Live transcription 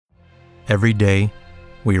Every day,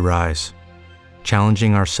 we rise,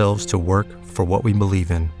 challenging ourselves to work for what we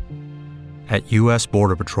believe in. At U.S.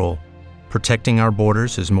 Border Patrol, protecting our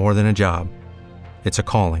borders is more than a job. It's a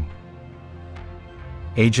calling.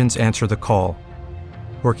 Agents answer the call,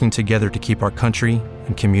 working together to keep our country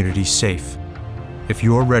and communities safe. If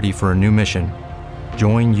you are ready for a new mission,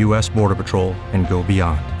 join U.S. Border Patrol and go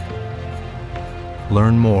beyond.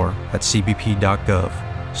 Learn more at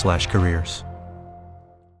cbp.gov/careers.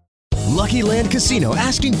 Lucky Land Casino,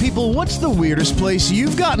 asking people, what's the weirdest place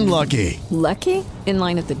you've gotten lucky? Lucky? In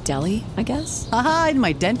line at the deli, I guess? Aha, in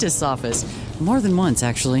my dentist's office. More than once,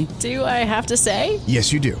 actually. Do I have to say?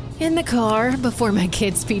 Yes, you do. In the car before my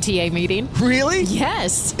kids' PTA meeting. Really?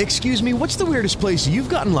 Yes. Excuse me, what's the weirdest place you've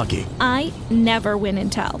gotten lucky? I never win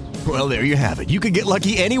and tell. Well, there you have it. You can get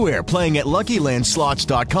lucky anywhere, playing at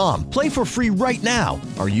LuckyLandSlots.com. Play for free right now.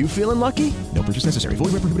 Are you feeling lucky? No purchase necessary.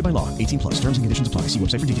 Void where prohibited by law. 18+. Terms and conditions apply. See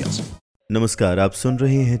website for details. नमस्कार, आप सुन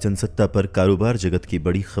रहे हैं जनसत्ता पर कारोबार जगत की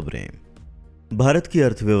बड़ी खबरें। भारत की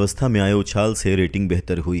अर्थव्यवस्था में आए उछाल से रेटिंग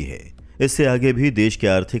बेहतर हुई है। इससे आगे भी देश के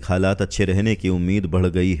आर्थिक हालात अच्छे रहने की उम्मीद बढ़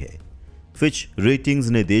गई है। फिच रेटिंग्स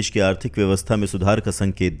ने देश की आर्थिक व्यवस्था में सुधार का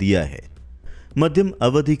संकेत दिया है। मध्यम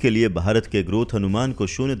अवधि के लिए भारत के ग्रोथ अनुमान को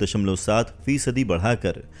 0.7%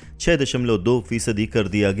 बढ़ाकर 6.2% कर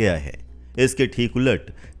दिया गया है। इसके ठीक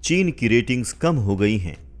उलट चीन की रेटिंग्स कम हो गई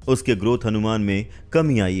हैं, उसके ग्रोथ अनुमान में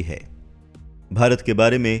कमी आई है। भारत के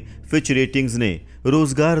बारे में फिच रेटिंग्स ने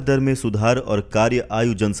रोजगार दर में सुधार और कार्य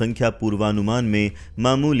आयु जनसंख्या पूर्वानुमान में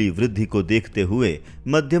मामूली वृद्धि को देखते हुए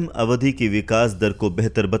मध्यम अवधि की विकास दर को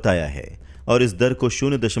बेहतर बताया है और इस दर को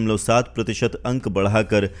 0.7% अंक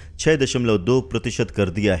बढ़ाकर 6.2% कर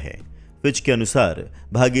दिया है। फिच के अनुसार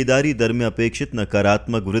भागीदारी दर में अपेक्षित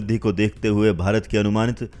नकारात्मक वृद्धि को देखते हुए भारत की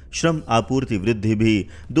अनुमानित श्रम आपूर्ति वृद्धि भी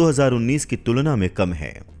 2019 की तुलना में कम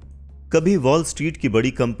है। कभी वॉल स्ट्रीट की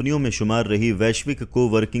बड़ी कंपनियों में शुमार रही वैश्विक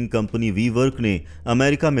कोवर्किंग कंपनी वीवर्क ने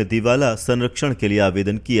अमेरिका में दिवाला संरक्षण के लिए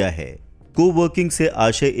आवेदन किया है। कोवर्किंग से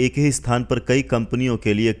आशय एक ही स्थान पर कई कंपनियों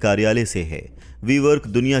के लिए कार्यालय से है। वीवर्क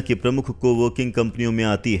दुनिया की प्रमुख कोवर्किंग कंपनियों में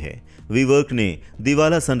आती है। वीवर्क ने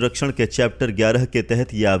दिवाला संरक्षण के चैप्टर 11 के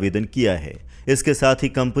तहत यह आवेदन किया है। इसके साथ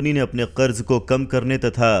ही कंपनी ने अपने कर्ज को कम करने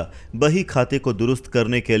तथा बही खाते को दुरुस्त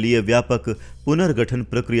करने के लिए व्यापक पुनर्गठन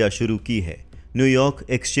प्रक्रिया शुरू की है। न्यूयॉर्क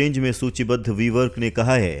एक्सचेंज में सूचीबद्ध वीवर्क ने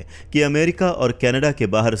कहा है कि अमेरिका और कनाडा के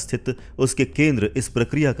बाहर स्थित उसके केंद्र इस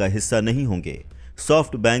प्रक्रिया का हिस्सा नहीं होंगे।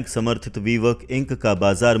 सॉफ्ट बैंक समर्थित वीवर्क इंक का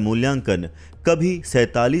बाजार मूल्यांकन कभी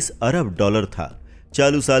 $47 अरब था।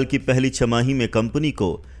 चालू साल की पहली छमाही में कंपनी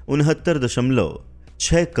को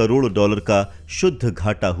 $69.6 करोड़ का शुद्ध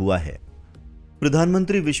घाटा हुआ है।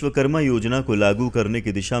 प्रधानमंत्री विश्वकर्मा योजना को लागू करने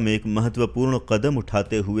की दिशा में एक महत्वपूर्ण कदम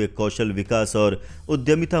उठाते हुए कौशल विकास और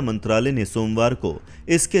उद्यमिता मंत्रालय ने सोमवार को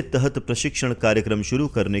इसके तहत प्रशिक्षण कार्यक्रम शुरू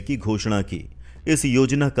करने की घोषणा की। इस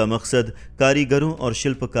योजना का मकसद कारीगरों और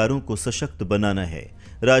शिल्पकारों को सशक्त बनाना है।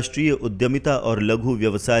 राष्ट्रीय उद्यमिता और लघु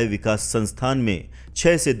व्यवसाय विकास संस्थान में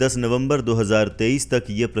 6 से 10 नवंबर 2023 तक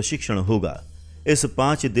ये प्रशिक्षण होगा। इस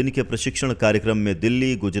 5 दिन के प्रशिक्षण कार्यक्रम में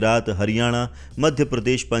दिल्ली, गुजरात, हरियाणा, मध्य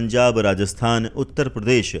प्रदेश, पंजाब, राजस्थान, उत्तर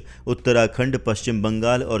प्रदेश, उत्तराखंड, पश्चिम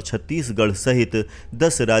बंगाल और छत्तीसगढ़ सहित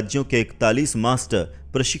 10 राज्यों के 41 मास्टर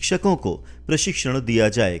प्रशिक्षकों को प्रशिक्षण दिया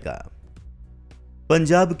जाएगा।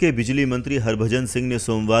 पंजाब के बिजली मंत्री हरभजन सिंह ने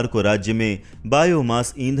सोमवार को राज्य में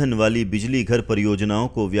बायोमास ईंधन वाली बिजली घर परियोजनाओं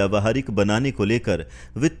को व्यावहारिक बनाने को लेकर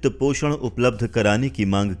वित्त पोषण उपलब्ध कराने की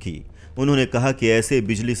मांग की। उन्होंने कहा कि ऐसे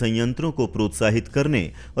बिजली संयंत्रों को प्रोत्साहित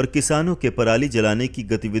करने और किसानों के पराली जलाने की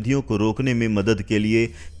गतिविधियों को रोकने में मदद के लिए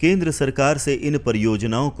केंद्र सरकार से इन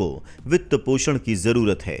परियोजनाओं को वित्त पोषण की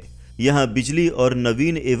जरूरत है। यहां बिजली और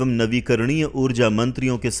नवीन एवं नवीकरणीय ऊर्जा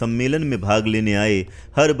मंत्रियों के सम्मेलन में भाग लेने आए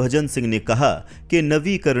हरभजन सिंह ने कहा कि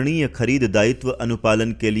नवीकरणीय खरीद दायित्व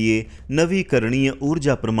अनुपालन के लिए नवीकरणीय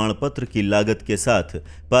ऊर्जा प्रमाण पत्र की लागत के साथ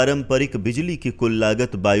पारंपरिक बिजली की कुल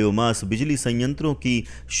लागत बायोमास बिजली संयंत्रों की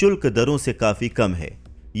शुल्क दरों से काफी कम है।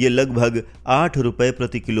 ये लगभग 8 रुपये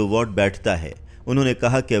प्रति किलोवाट बैठता है। उन्होंने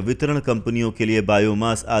कहा कि वितरण कंपनियों के लिए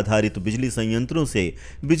बायोमास आधारित बिजली संयंत्रों से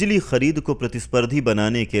बिजली खरीद को प्रतिस्पर्धी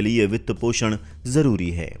बनाने के लिए वित्त पोषण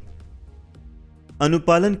जरूरी है।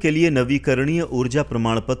 अनुपालन के लिए नवीकरणीय ऊर्जा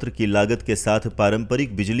प्रमाण पत्र की लागत के साथ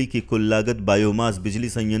पारंपरिक बिजली की कुल लागत बायोमास बिजली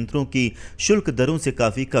संयंत्रों की शुल्क दरों से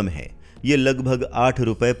काफी कम है। ये लगभग 8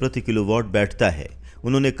 रुपये प्रति किलोवाट बैठता है।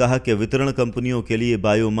 उन्होंने कहा कि वितरण कंपनियों के लिए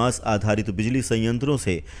बायोमास आधारित बिजली संयंत्रों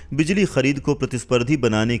से बिजली खरीद को प्रतिस्पर्धी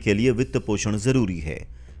बनाने के लिए वित्त पोषण जरूरी है।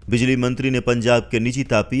 बिजली मंत्री ने पंजाब के निजी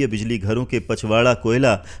तापीय बिजली घरों के पचवाड़ा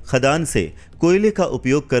कोयला खदान से कोयले का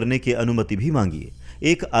उपयोग करने की अनुमति भी मांगी।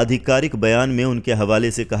 एक आधिकारिक बयान में उनके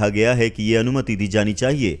हवाले से कहा गया है कि ये अनुमति दी जानी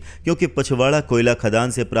चाहिए क्योंकि पछवाड़ा कोयला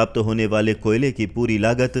खदान से प्राप्त होने वाले कोयले की पूरी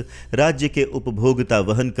लागत राज्य के उपभोक्ता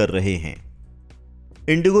वहन कर रहे हैं।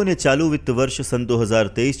 इंडिगो ने चालू वित्त वर्ष सन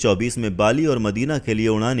 2023-24 में बाली और मदीना के लिए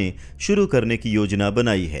उड़ानें शुरू करने की योजना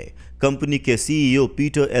बनाई है। कंपनी के सीईओ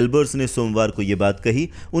पीटर एल्बर्स ने सोमवार को ये बात कही।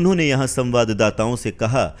 उन्होंने यहां संवाददाताओं से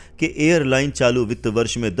कहा कि एयरलाइन चालू वित्त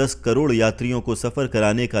वर्ष में 10 करोड़ यात्रियों को सफर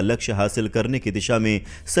कराने का लक्ष्य हासिल करने की दिशा में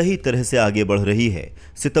सही तरह से आगे बढ़ रही है।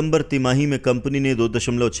 सितंबर तिमाही में कंपनी ने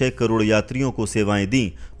 2.6 करोड़ यात्रियों को सेवाएं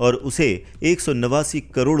दी और उसे 189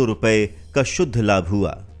 करोड़ रुपए का शुद्ध लाभ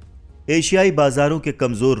हुआ। एशियाई बाजारों के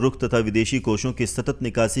कमजोर रुख तथा विदेशी कोषों की सतत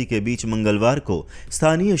निकासी के बीच मंगलवार को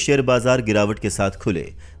स्थानीय शेयर बाजार गिरावट के साथ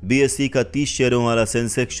खुले। बीएसई का 30 शेयरों वाला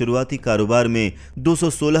सेंसेक्स शुरुआती कारोबार में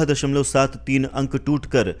 216.73 अंक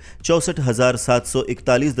टूटकर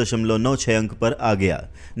 64,741.96 अंक पर आ गया।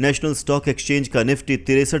 नेशनल स्टॉक एक्सचेंज का निफ्टी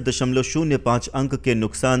 63.05 अंक के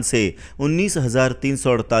नुकसान से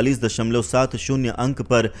 19,348.70 अंक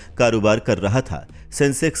पर कारोबार कर रहा था।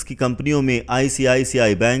 सेंसेक्स की कंपनियों में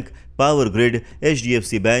ICICI bank, power grid,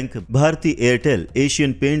 HDFC bank, Bharti Airtel,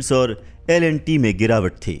 Asian paints और एल&टी में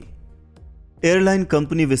गिरावट थी। एयरलाइन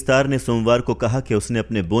कंपनी विस्तार ने सोमवार को कहा कि उसने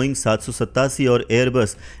अपने बोइंग 787 और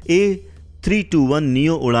एयरबस A321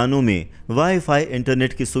 नियो उड़ानों में वाईफाई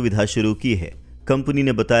इंटरनेट की सुविधा शुरू की है। कंपनी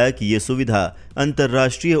ने बताया कि यह सुविधा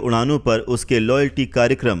अंतर्राष्ट्रीय उड़ानों पर उसके लॉयल्टी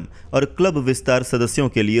कार्यक्रम और क्लब विस्तार सदस्यों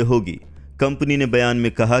के लिए होगी। कंपनी ने बयान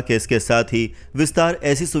में कहा कि इसके साथ ही विस्तार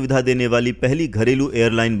ऐसी सुविधा देने वाली पहली घरेलू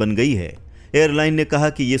एयरलाइन बन गई है। एयरलाइन ने कहा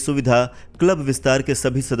कि यह सुविधा क्लब विस्तार के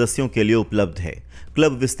सभी सदस्यों के लिए उपलब्ध है।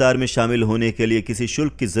 क्लब विस्तार में शामिल होने के लिए किसी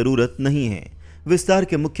शुल्क की जरूरत नहीं है। विस्तार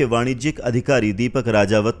के मुख्य वाणिज्यिक अधिकारी दीपक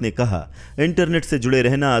राजावत ने कहा, इंटरनेट से जुड़े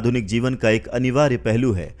रहना आधुनिक जीवन का एक अनिवार्य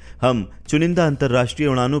पहलू है। हम चुनिंदा अंतर्राष्ट्रीय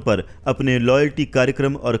उड़ानों पर अपने लॉयल्टी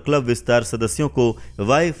कार्यक्रम और क्लब विस्तार सदस्यों को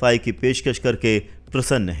वाईफाई की पेशकश करके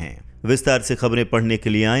प्रसन्न हैं। विस्तार से खबरें पढ़ने के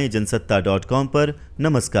लिए आएं जनसत्ता.com पर।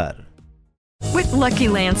 नमस्कार। With Lucky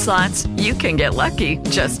Land Slots, you can get lucky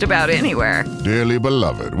just about anywhere. Dearly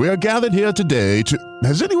beloved, we are gathered here today to...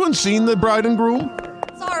 Has anyone seen the bride and groom?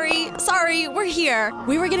 Sorry, we're here.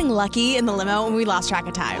 We were getting lucky in the limo and we lost track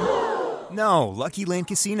of time. No, Lucky Land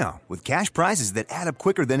Casino, with cash prizes that add up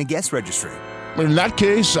quicker than a guest registry. In that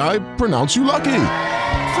case, I pronounce you lucky.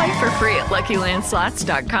 Play for free at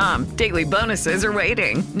LuckyLandSlots.com. Daily bonuses are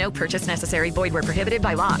waiting. No purchase necessary. Void where prohibited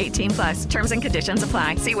by law. 18+. Terms and conditions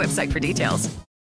apply. See website for details.